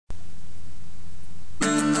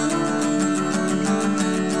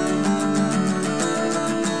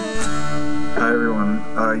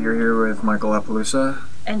you're here with Michael Lapaloosa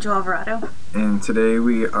and Joe Alvarado. And today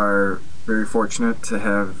we are very fortunate to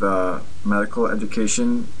have the Medical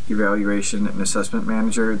Education, Evaluation, and Assessment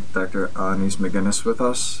Manager, Dr. Alaniz-McGinnis, with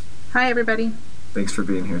us. Hi, everybody. Thanks for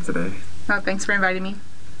being here today. Oh, thanks for inviting me.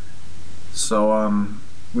 So,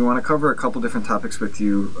 we want to cover a couple different topics with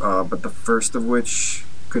you, but the first of which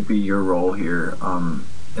could be your role here.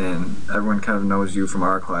 And everyone kind of knows you from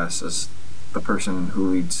our class as the person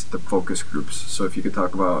who leads the focus groups. So if you could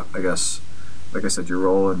talk about, I guess, like I said, your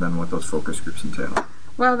role and then what those focus groups entail.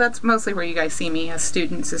 Well, that's mostly where you guys see me as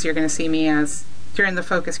students, as you're going to see me as during the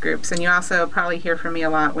focus groups. And you also probably hear from me a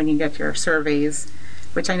lot when you get your surveys,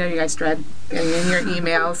 which I know you guys dread getting in your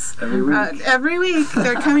emails. Every week. Every week.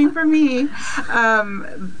 They're coming from me.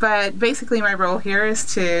 But basically my role here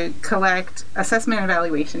is to collect assessment and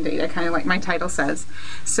evaluation data, kind of like my title says.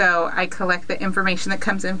 So I collect the information that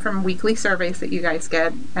comes in from weekly surveys that you guys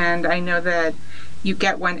get, and I know that you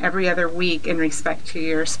get one every other week in respect to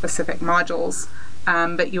your specific modules,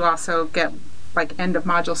 but you also get like end of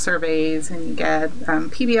module surveys, and you get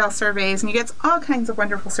PBL surveys, and you get all kinds of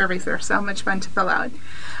wonderful surveys that are so much fun to fill out.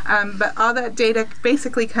 But all that data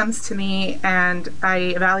basically comes to me, and I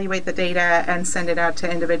evaluate the data and send it out to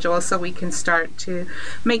individuals so we can start to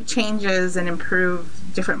make changes and improve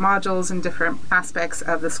different modules and different aspects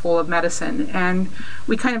of the School of Medicine. And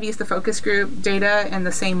we kind of use the focus group data in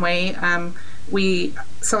the same way. We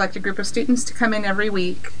select a group of students to come in every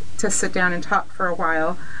week to sit down and talk for a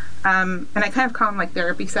while. And I kind of call them like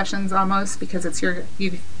therapy sessions almost, because it's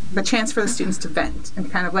the chance for the students to vent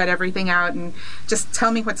and kind of let everything out and just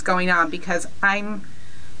tell me what's going on, because I'm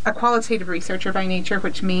a qualitative researcher by nature,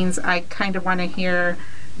 which means I kind of want to hear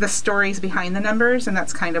the stories behind the numbers, and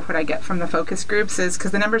that's kind of what I get from the focus groups, is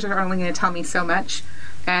because the numbers are only going to tell me so much.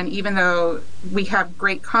 And even though we have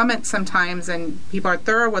great comments sometimes and people are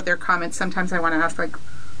thorough with their comments, sometimes I want to ask, like,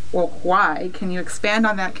 well, why? Can you expand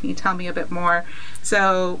on that? Can you tell me a bit more?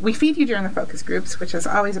 So we feed you during the focus groups, which is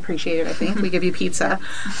always appreciated, I think. We give you pizza.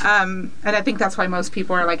 And I think that's why most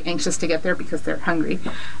people are like anxious to get there, because they're hungry.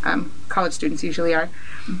 College students usually are.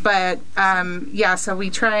 But yeah, so we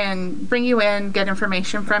try and bring you in, get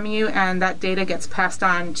information from you, and that data gets passed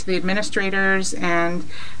on to the administrators. And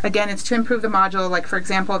again, it's to improve the module. Like, for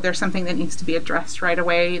example, if there's something that needs to be addressed right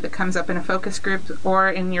away that comes up in a focus group, or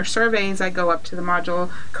in your surveys, I go up to the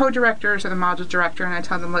module co-directors or the module director, and I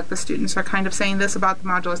tell them, look, the students are kind of saying this about the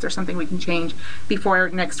module. Is there something we can change before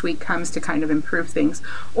next week comes to kind of improve things?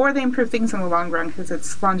 Or they improve things in the long run, because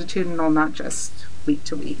it's longitudinal, not just week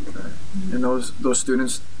to week. Okay. And those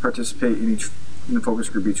students participate in the focus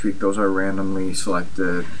group each week. Those are randomly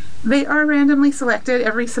selected. They are randomly selected.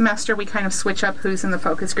 Every semester we kind of switch up who's in the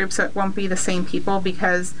focus group, so it won't be the same people,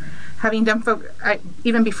 because having done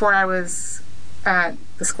even before I was at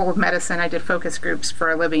the School of Medicine, I did focus groups for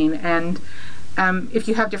a living, and if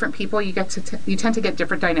you have different people, you tend to get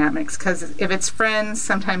different dynamics, because if it's friends,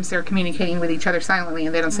 sometimes they're communicating with each other silently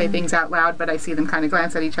and they don't say things out loud, but I see them kind of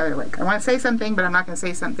glance at each other like, I want to say something, but I'm not going to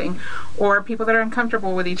say something. Or people that are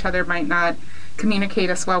uncomfortable with each other might not communicate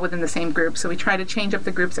as well within the same group, so we try to change up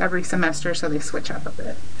the groups every semester so they switch up a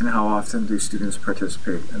bit. And how often do students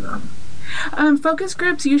participate in them? Focus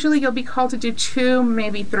groups, usually you'll be called to do 2,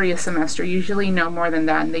 maybe 3 a semester, usually no more than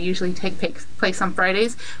that, and they usually take place on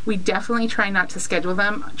Fridays. We definitely try not to schedule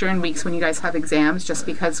them during weeks when you guys have exams, just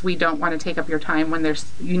because we don't want to take up your time when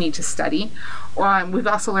you need to study. We've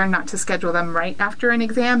also learned not to schedule them right after an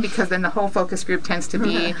exam, because then the whole focus group tends to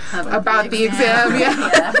be about the exam.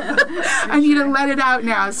 Yeah. I need to let it out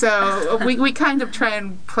now, so we kind of try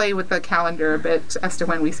and play with the calendar a bit as to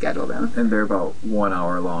when we schedule them. And they're about 1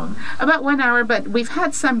 hour long. About 1 hour, but we've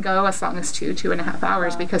had some go as long as 2.5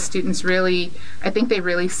 hours, because students really, I think they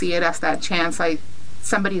really see it as that chance, like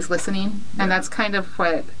somebody's listening, and that's kind of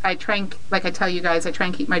what I try and, like I tell you guys, I try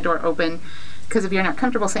and keep my door open, because if you're not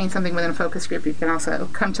comfortable saying something within a focus group, you can also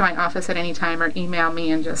come to my office at any time or email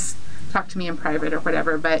me and just talk to me in private or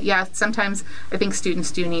whatever. But yeah, sometimes I think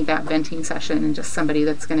students do need that venting session and just somebody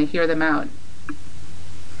that's going to hear them out.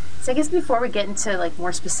 So I guess before we get into like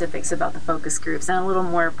more specifics about the focus groups and a little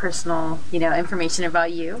more personal, information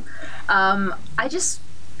about you, I just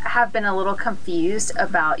have been a little confused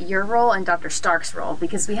about your role and Dr. Stark's role,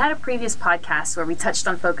 because we had a previous podcast where we touched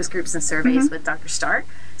on focus groups and surveys with Dr. Stark.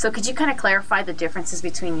 So could you kind of clarify the differences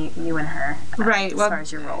between you and her, right? As far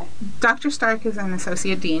as your role? Dr. Stark is an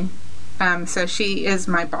associate dean. So she is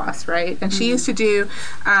my boss, right? And she used to do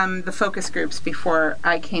the focus groups before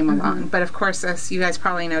I came along. But of course, as you guys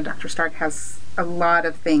probably know, Dr. Stark has a lot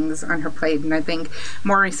of things on her plate, and I think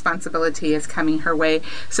more responsibility is coming her way.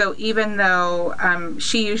 So even though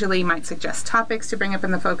she usually might suggest topics to bring up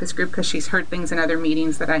in the focus group because she's heard things in other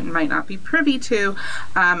meetings that I might not be privy to,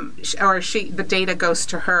 the data goes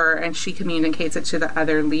to her and she communicates it to the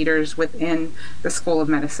other leaders within the School of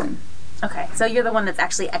Medicine. Okay, so you're the one that's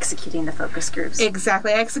actually executing the focus groups.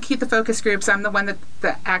 Exactly. I execute the focus groups. I'm the one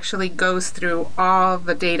that actually goes through all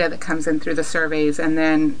the data that comes in through the surveys and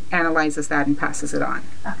then analyzes that and passes it on.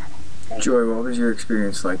 Okay. Great. Joy, what was your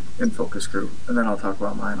experience like in focus group? And then I'll talk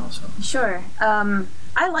about mine also. Sure.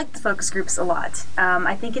 I like the focus groups a lot.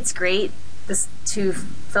 I think it's great to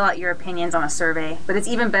fill out your opinions on a survey, but it's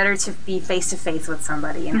even better to be face-to-face with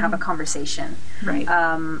somebody and have a conversation. Right.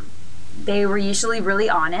 They were usually really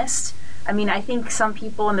honest. I mean, I think some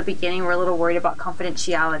people in the beginning were a little worried about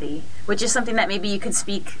confidentiality, which is something that maybe you could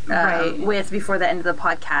speak with before the end of the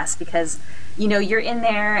podcast, because, you know, you're in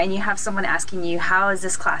there and you have someone asking you, how is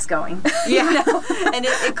this class going? Yeah. You know? And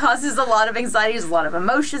it causes a lot of anxiety. There's a lot of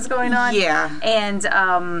emotions going on. Yeah. And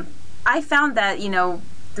I found that, you know,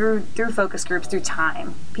 through focus groups, through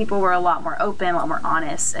time, people were a lot more open, a lot more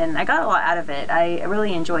honest, and I got a lot out of it. I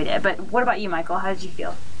really enjoyed it. But what about you, Michael? How did you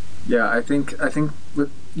feel? Yeah, I think what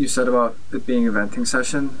you said about it being a venting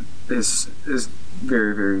session is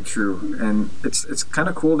very, very true, and it's kind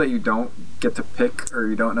of cool that you don't get to pick, or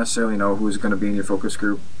you don't necessarily know who's going to be in your focus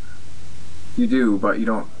group. You do, but you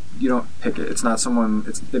don't pick it. It's not someone.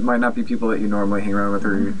 It might not be people that you normally hang around with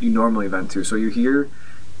or you normally vent to. So you hear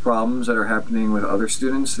problems that are happening with other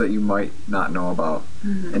students that you might not know about,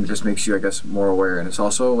 and it just makes you, I guess, more aware. And it's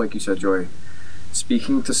also, like you said, Joy,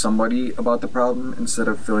 speaking to somebody about the problem instead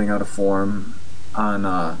of filling out a form on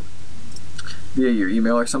via your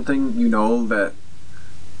email or something. You know that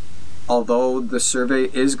although the survey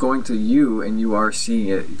is going to you and you are seeing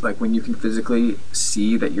it, like when you can physically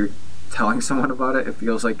see that you're telling someone about it, it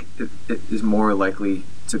feels like it is more likely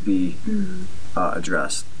to be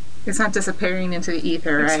addressed. It's not disappearing into the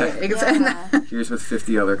ether, right? Exactly. Yeah. Here's with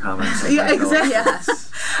 50 other comments. Yeah, exactly.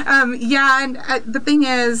 Yeah. And the thing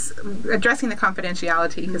is, addressing the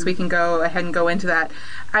confidentiality, because we can go ahead and go into that,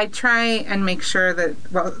 I try and make sure that,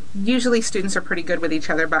 well, usually students are pretty good with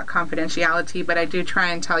each other about confidentiality, but I do try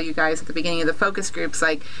and tell you guys at the beginning of the focus groups,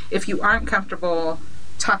 like, if you aren't comfortable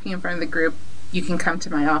talking in front of the group, you can come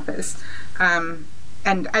to my office.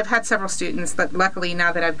 And I've had several students that, luckily,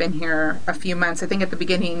 now that I've been here a few months, I think at the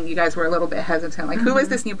beginning you guys were a little bit hesitant, like, who is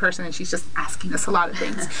this new person? And she's just asking us a lot of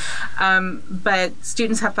things. But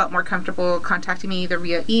students have felt more comfortable contacting me either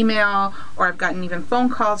via email, or I've gotten even phone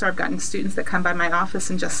calls, or I've gotten students that come by my office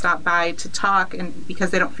and just stop by to talk, and because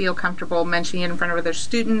they don't feel comfortable mentioning it in front of other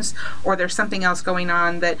students, or there's something else going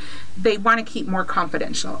on that they want to keep more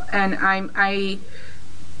confidential. And I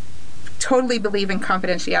totally believe in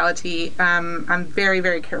confidentiality. I'm very,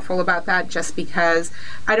 very careful about that, just because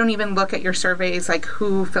I don't even look at your surveys like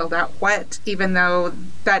who filled out what, even though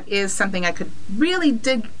that is something I could really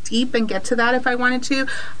dig deep and get to that if I wanted to.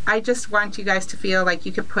 I just want you guys to feel like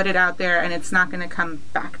you could put it out there and it's not going to come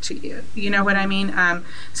back to you. You know what I mean?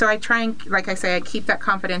 So I try and, like I say, I keep that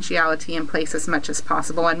confidentiality in place as much as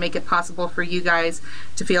possible and make it possible for you guys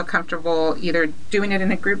to feel comfortable either doing it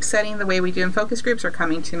in a group setting the way we do in focus groups, or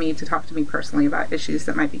coming to me to talk to me personally about issues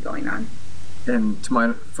that might be going on. And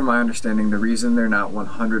from my understanding, the reason they're not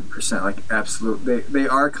 100% like absolute, they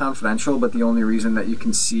are confidential, but the only reason that you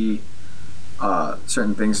can see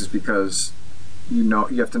certain things is because you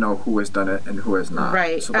have to know who has done it and who has not.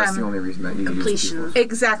 Right. So that's the only reason that you completion. use people.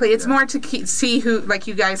 Exactly. It's more to see who, like,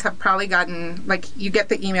 you guys have probably gotten, like, you get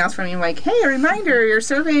the emails from me like, hey, a reminder, your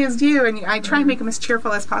survey is due, and I try and make them as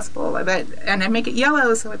cheerful as possible, and I make it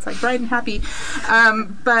yellow so it's like bright and happy.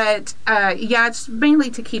 But it's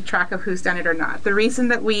mainly to keep track of who's done it or not. The reason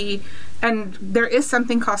that and there is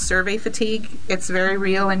something called survey fatigue. It's very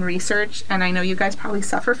real in research, and I know you guys probably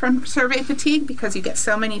suffer from survey fatigue because you get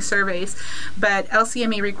so many surveys, but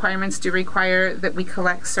LCME requirements do require that we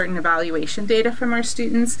collect certain evaluation data from our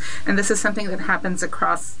students, and this is something that happens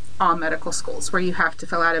across all medical schools, where you have to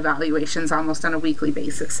fill out evaluations almost on a weekly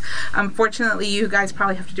basis. Unfortunately, you guys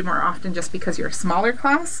probably have to do more often just because you're a smaller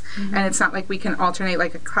class, and it's not like we can alternate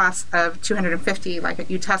like a class of 250 like at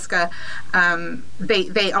UTESCA.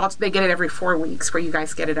 They get it every 4 weeks, where you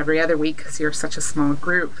guys get it every other week because you're such a small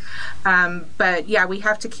group. But yeah, we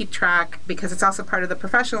have to keep track, because it's also part of the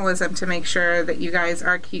professionalism to make sure that you guys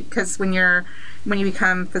are because when you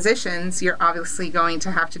become physicians, you're obviously going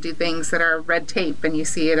to have to do things that are red tape, and you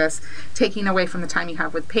see it as taking away from the time you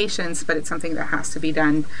have with patients, but it's something that has to be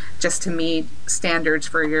done just to meet standards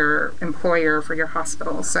for your employer, for your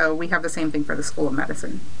hospital. So we have the same thing for the School of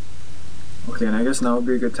Medicine. Okay, and I guess now would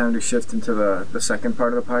be a good time to shift into the second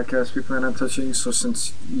part of the podcast we plan on touching. So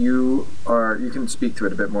since you can speak to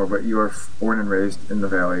it a bit more, but you are born and raised in the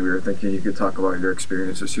Valley, we were thinking you could talk about your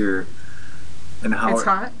experiences here and how... It's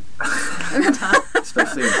hot.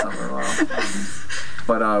 Especially in summer, wow.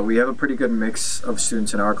 But we have a pretty good mix of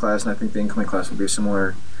students in our class, and I think the incoming class will be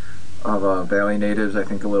similar of Valley natives. I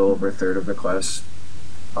think a little over a third of the class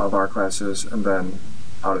of our classes, and then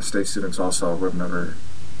out-of-state students also who have never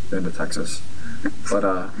been to Texas.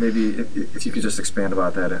 But maybe if you could just expand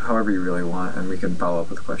about that however you really want, and we can follow up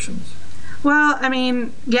with questions. Well, I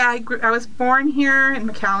mean, yeah, I was born here in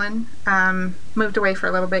McAllen, moved away for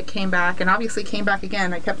a little bit, came back, and obviously came back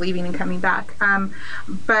again. I kept leaving and coming back.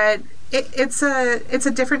 But it's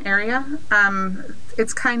a different area.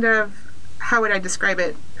 It's kind of, how would I describe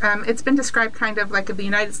it? It's been described kind of like if the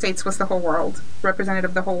United States was the whole world, representative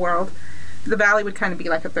of the whole world. The Valley would kind of be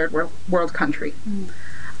like a third world country.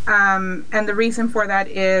 And the reason for that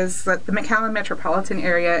is that the McAllen metropolitan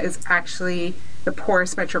area is actually the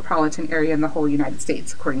poorest metropolitan area in the whole United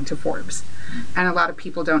States, according to Forbes. And a lot of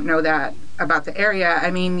people don't know that about the area. I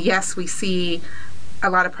mean, yes, we see a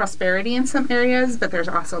lot of prosperity in some areas, but there's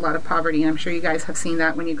also a lot of poverty. And I'm sure you guys have seen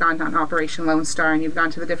that when you've gone on Operation Lone Star and you've gone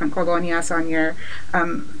to the different colonias on your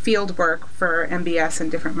field work for MBS and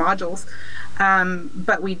different modules.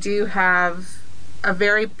 But we do have a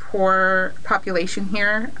very poor population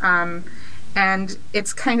here. And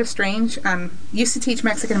it's kind of strange. Used to teach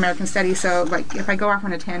Mexican American studies, so like if I go off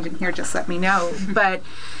on a tangent here, just let me know. But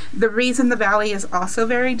the reason the Valley is also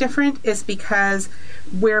very different is because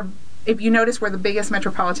if you notice, we're the biggest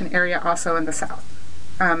metropolitan area also in the South,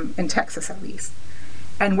 in Texas at least.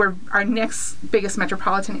 And our next biggest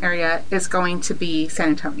metropolitan area is going to be San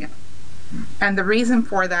Antonio. And the reason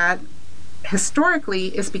for that historically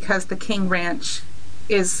is because the King Ranch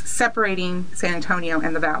is separating San Antonio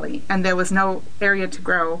and the Valley, and there was no area to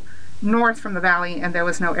grow north from the Valley, and there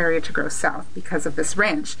was no area to grow south because of this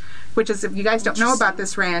ranch, which is, if you guys don't know about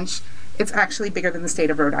this ranch, it's actually bigger than the state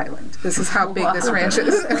of Rhode Island. This is how big this ranch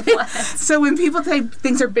is. Okay? So when people say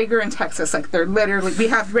things are bigger in Texas, like they're literally, we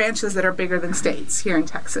have ranches that are bigger than states here in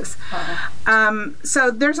Texas.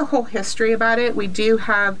 So there's a whole history about it. We do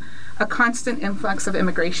have a constant influx of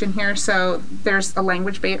immigration here, so there's a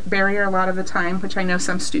language barrier a lot of the time, which I know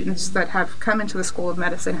some students that have come into the School of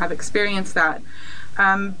Medicine have experienced that,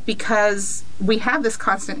 because we have this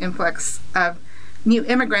constant influx of new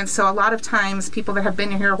immigrants. So a lot of times people that have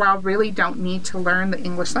been here a while really don't need to learn the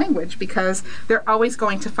English language because they're always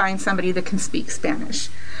going to find somebody that can speak Spanish.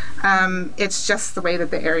 It's just the way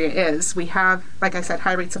that the area is. We have, like I said,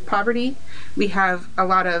 high rates of poverty. We have a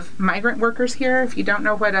lot of migrant workers here. If you don't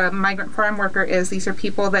know what a migrant farm worker is, these are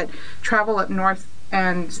people that travel up north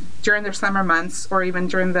and during their summer months or even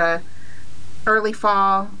during the early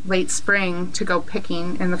fall, late spring to go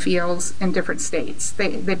picking in the fields in different states.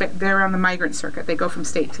 They're on the migrant circuit. They go from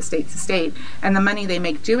state to state to state, and the money they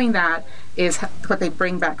make doing that is what they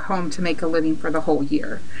bring back home to make a living for the whole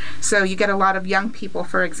year. So you get a lot of young people,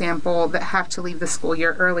 for example, that have to leave the school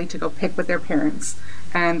year early to go pick with their parents,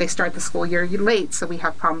 and they start the school year late, so we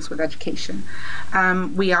have problems with education.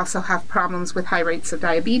 We also have problems with high rates of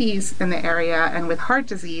diabetes in the area and with heart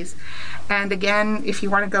disease. And again, if you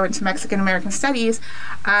want to go into Mexican American studies,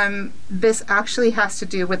 this actually has to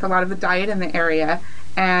do with a lot of the diet in the area.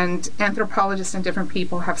 And anthropologists and different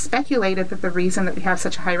people have speculated that the reason that we have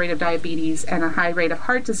such a high rate of diabetes and a high rate of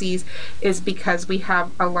heart disease is because we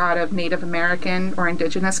have a lot of Native American or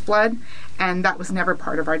indigenous blood, and that was never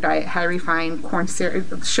part of our diet. High refined corn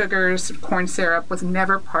syrup, sugars, corn syrup was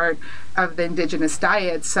never part of the indigenous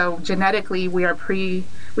diet. So genetically, we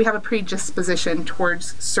have a predisposition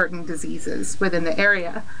towards certain diseases within the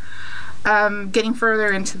area. Getting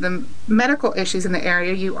further into the medical issues in the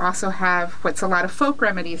area, you also have what's a lot of folk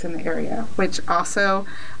remedies in the area, which also,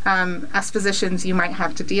 as physicians, you might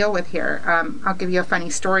have to deal with here. I'll give you a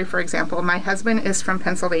funny story, for example. My husband is from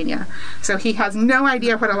Pennsylvania, so he has no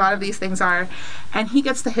idea what a lot of these things are, and he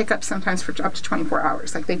gets the hiccups sometimes for up to 24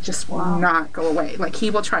 hours. Like, they just will not go away. Like,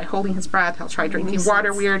 he will try holding his breath, he'll try drinking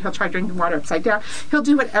water weird, he'll try drinking water upside down. He'll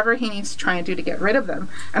do whatever he needs to try and do to get rid of them.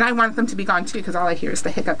 And I want them to be gone too, because all I hear is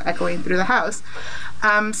the hiccup echoing through the house.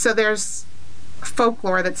 So there's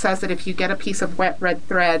folklore that says that if you get a piece of wet red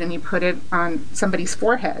thread and you put it on somebody's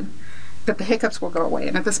forehead, that the hiccups will go away.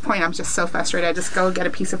 And at this point, I'm just so frustrated. I just go get a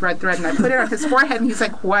piece of red thread and I put it on his forehead, and he's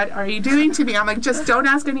like, "What are you doing to me?" I'm like, "Just don't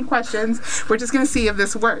ask any questions. We're just going to see if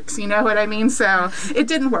this works." You know what I mean? So it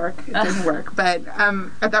didn't work. But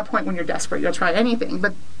at that point, when you're desperate, you'll try anything.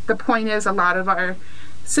 But the point is, a lot of our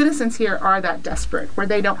citizens here are that desperate, where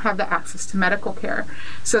they don't have the access to medical care.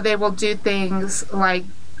 So they will do things like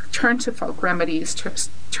turn to folk remedies,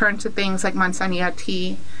 turn to things like manzanilla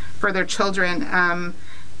tea for their children,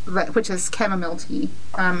 which is chamomile tea.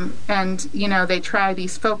 And, you know, they try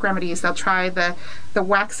these folk remedies. They'll try the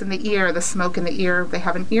wax in the ear, the smoke in the ear. If they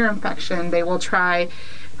have an ear infection, they will try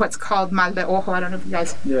what's called mal de ojo. I don't know if you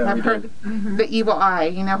guys have heard the evil eye.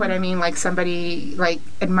 You know what I mean? Like somebody like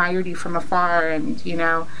admired you from afar, and you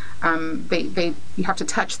know, you have to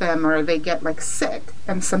touch them, or they get like sick,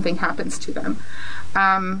 and something happens to them.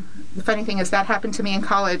 The funny thing is that happened to me in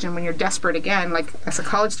college, and when you're desperate again, like as a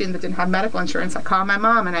college student that didn't have medical insurance, I called my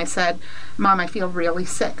mom and I said, "Mom, I feel really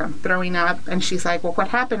sick. I'm throwing up." And she's like, "Well, what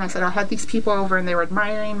happened?" I said, "I had these people over and they were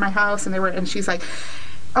admiring my house, and she's like,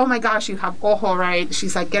 "Oh my gosh, you have ojo, right?"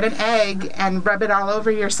 She's like, "Get an egg and rub it all over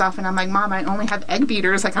yourself." And I'm like, "Mom, I only have egg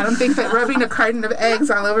beaters. Like, I don't think that rubbing a carton of eggs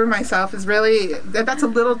all over myself is really, that's a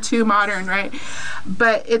little too modern, right?"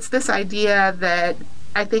 But it's this idea that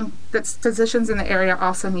I think that physicians in the area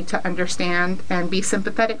also need to understand and be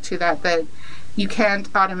sympathetic to that you can't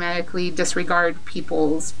automatically disregard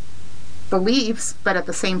people's beliefs, but at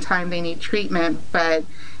the same time they need treatment. But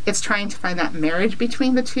it's trying to find that marriage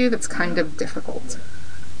between the two that's kind of difficult.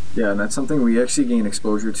 Yeah, and that's something we actually gained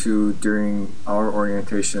exposure to during our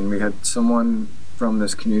orientation. We had someone from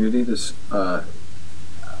this community,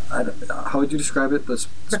 how would you describe it? The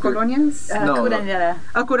colonias? No, Curandera.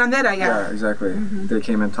 Oh, curandera, yeah. Yeah, exactly. They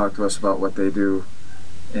came and talked to us about what they do,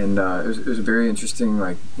 and it was a very interesting,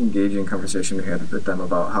 like, engaging conversation we had with them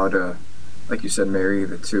about how to, like you said, marry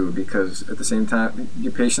the two, because at the same time,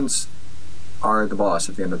 your patients are the boss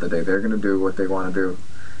at the end of the day. They're going to do what they want to do.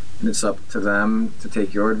 And it's up to them to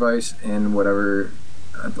take your advice and whatever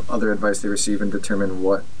other advice they receive and determine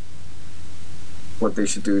what they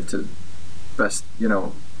should do to best, you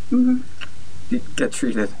know, get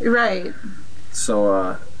treated. Right.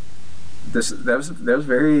 So that was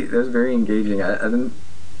very engaging. I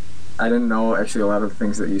didn't know actually a lot of the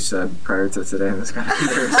things that you said prior to today, and it's kind of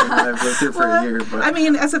embarrassing. I've lived here for a year. But I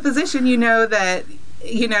mean, as a physician, you know that,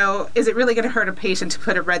 you know, is it really going to hurt a patient to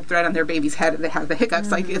put a red thread on their baby's head if they have the hiccups?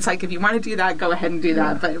 Like, it's like, if you want to do that, go ahead and do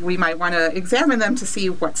that. But we might want to examine them to see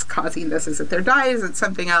what's causing this. Is it their diet? Is it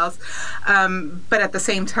something else? But at the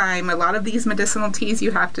same time, a lot of these medicinal teas you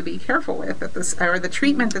have to be careful with or the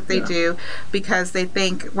treatment that they do, because they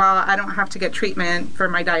think, well, I don't have to get treatment for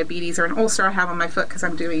my diabetes or an ulcer I have on my foot because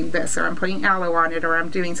I'm doing this, or I'm putting aloe on it, or I'm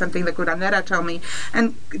doing something that curandera told me.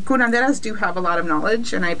 And curanderas do have a lot of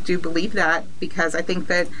knowledge, and I do believe that, because I think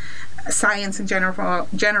that science in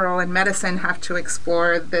general and medicine have to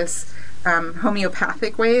explore this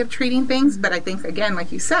homeopathic way of treating things. But I think, again, like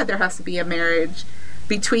you said, there has to be a marriage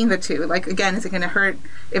between the two. Like, again, is it going to hurt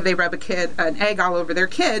if they rub an egg all over their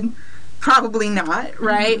kid? Probably not,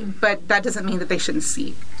 right? But that doesn't mean that they shouldn't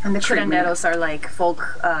seek. And the curanderos are like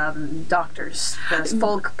folk doctors, those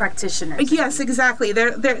folk practitioners. Yes, exactly.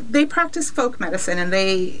 They practice folk medicine, and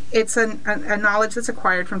it's a knowledge that's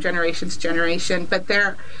acquired from generation to generation. But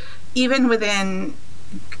they're, even within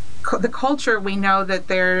the culture, we know that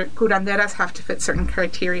their curanderas have to fit certain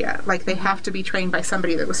criteria. Like, they have to be trained by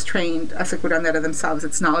somebody that was trained as a curandera themselves.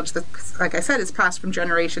 It's knowledge that, like I said, is passed from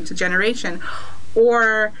generation to generation.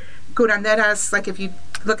 Or curanderas, like if you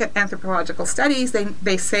look at anthropological studies,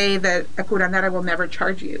 they say that a curandera will never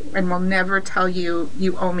charge you and will never tell you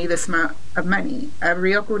owe me this amount of money. A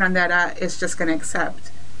real curandera is just going to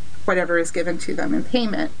accept whatever is given to them in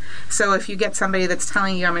payment. So if you get somebody that's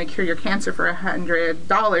telling you, I'm going to cure your cancer for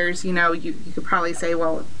 $100, you know, you could probably say,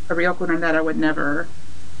 well, a real curandera would never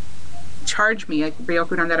charge me. A real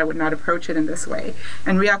curandera would not approach it in this way.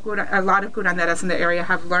 And a lot of curanderas in the area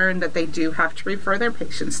have learned that they do have to refer their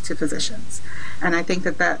patients to physicians. And I think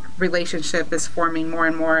that relationship is forming more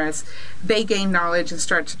and more as they gain knowledge and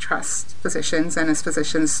start to trust physicians, and as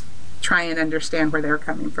physicians try and understand where they're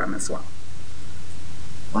coming from as well.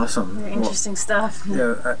 Awesome. Very interesting stuff.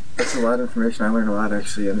 Yeah, that's a lot of information. I learned a lot,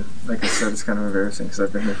 actually, and like I said, it's kind of embarrassing because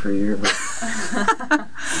I've been here for a year. But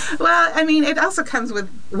well, I mean, it also comes with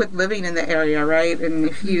living in the area, right?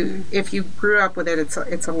 And if you grew up with it,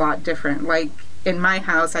 it's a lot different. Like in my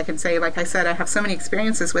house, I can say, like I said, I have so many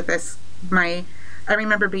experiences with this. I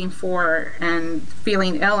remember being 4 and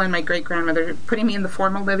feeling ill, and my great-grandmother putting me in the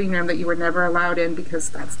formal living room that you were never allowed in because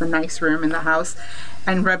that's the nice room in the house,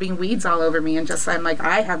 and rubbing weeds all over me, and just, I'm like,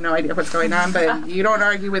 I have no idea what's going on, but you don't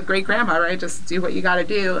argue with great-grandma, right? Just do what you got to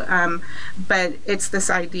do. But it's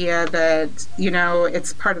this idea that, you know,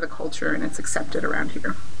 it's part of the culture and it's accepted around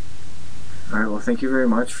here. All right, well, thank you very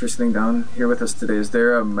much for sitting down here with us today. Is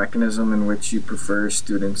there a mechanism in which you prefer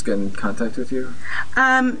students get in contact with you?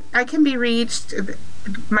 I can be reached.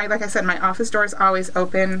 Like I said, my office door is always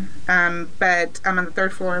open, but I'm on the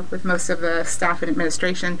third floor with most of the staff and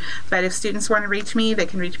administration. But if students want to reach me, they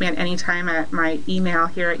can reach me at any time at my email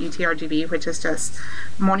here at UTRGV, which is just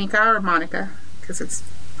Monica or Monica, because it's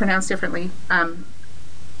pronounced differently, .alaniz,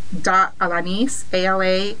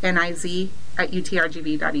 ALANIZ, at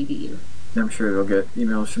utrgv.edu. I'm sure they'll get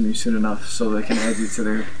emails from you soon enough so they can add you to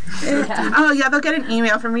their team. Oh, yeah, they'll get an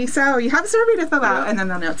email from me, so you have a survey to fill out, and then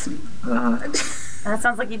they'll know it's me. And that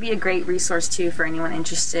sounds like you'd be a great resource, too, for anyone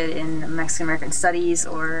interested in Mexican-American studies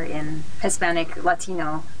or in Hispanic,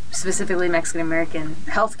 Latino, specifically Mexican-American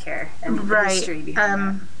healthcare and the history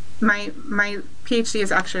behind that. My PhD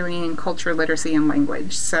is actually in culture, literacy, and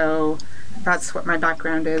language, so that's what my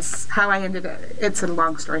background is. How I ended up, it's a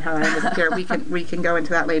long story how I ended up here. We can go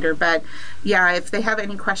into that later, but yeah, if they have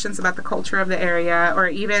any questions about the culture of the area, or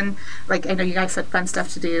even, like, I know you guys said fun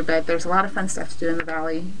stuff to do, but there's a lot of fun stuff to do in the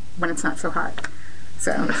Valley when it's not so hot.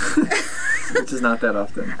 So, which is not that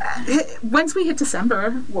often. Once we hit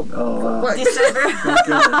December, we'll get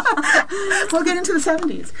into the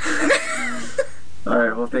 70s. All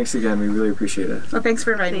right. Well, thanks again. We really appreciate it. Well, thanks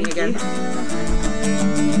for inviting me again.